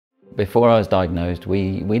Before I was diagnosed,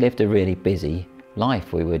 we lived a really busy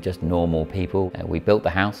life. We were just normal people. We built the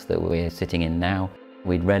house that we're sitting in now.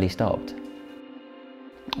 We'd rarely stopped.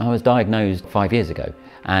 I was diagnosed 5 years ago,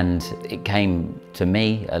 and it came to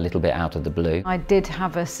me a little bit out of the blue. I did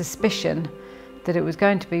have a suspicion that it was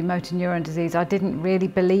going to be motor neuron disease. I didn't really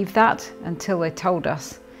believe that until they told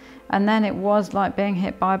us. And then it was like being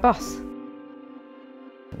hit by a bus.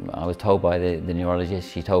 I was told by the neurologist,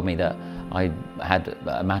 she told me that I had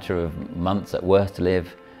a matter of months at worst to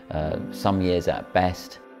live, some years at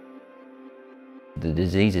best. The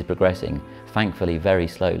disease is progressing, thankfully, very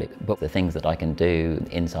slowly, but the things that I can do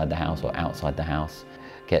inside the house or outside the house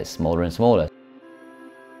get smaller and smaller.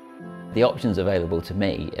 The options available to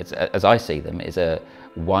me, as I see them, is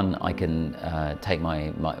one, I can take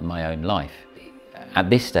my own life. At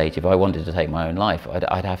this stage, if I wanted to take my own life,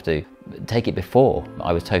 I'd have to take it before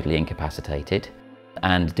I was totally incapacitated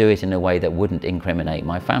and do it in a way that wouldn't incriminate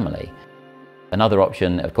my family. Another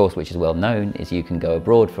option, of course, which is well known, is you can go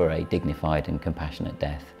abroad for a dignified and compassionate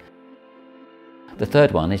death. The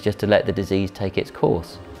third one is just to let the disease take its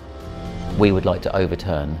course. We would like to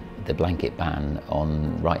overturn the blanket ban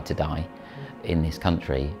on right to die in this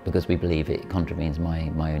country because we believe it contravenes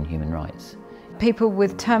my own human rights. People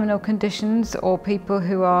with terminal conditions or people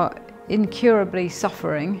who are incurably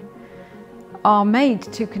suffering are made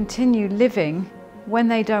to continue living when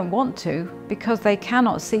they don't want to because they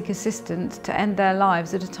cannot seek assistance to end their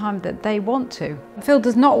lives at a time that they want to. Phil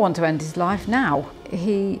does not want to end his life now.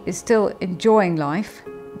 He is still enjoying life,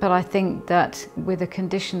 but I think that with a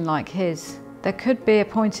condition like his, there could be a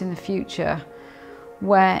point in the future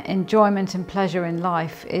where enjoyment and pleasure in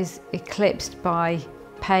life is eclipsed by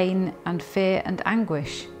pain and fear and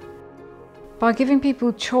anguish. By giving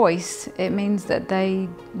people choice, it means that they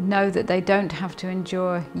know that they don't have to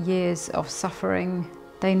endure years of suffering.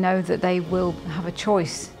 They know that they will have a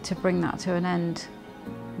choice to bring that to an end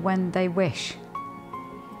when they wish.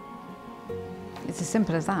 It's as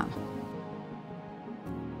simple as that.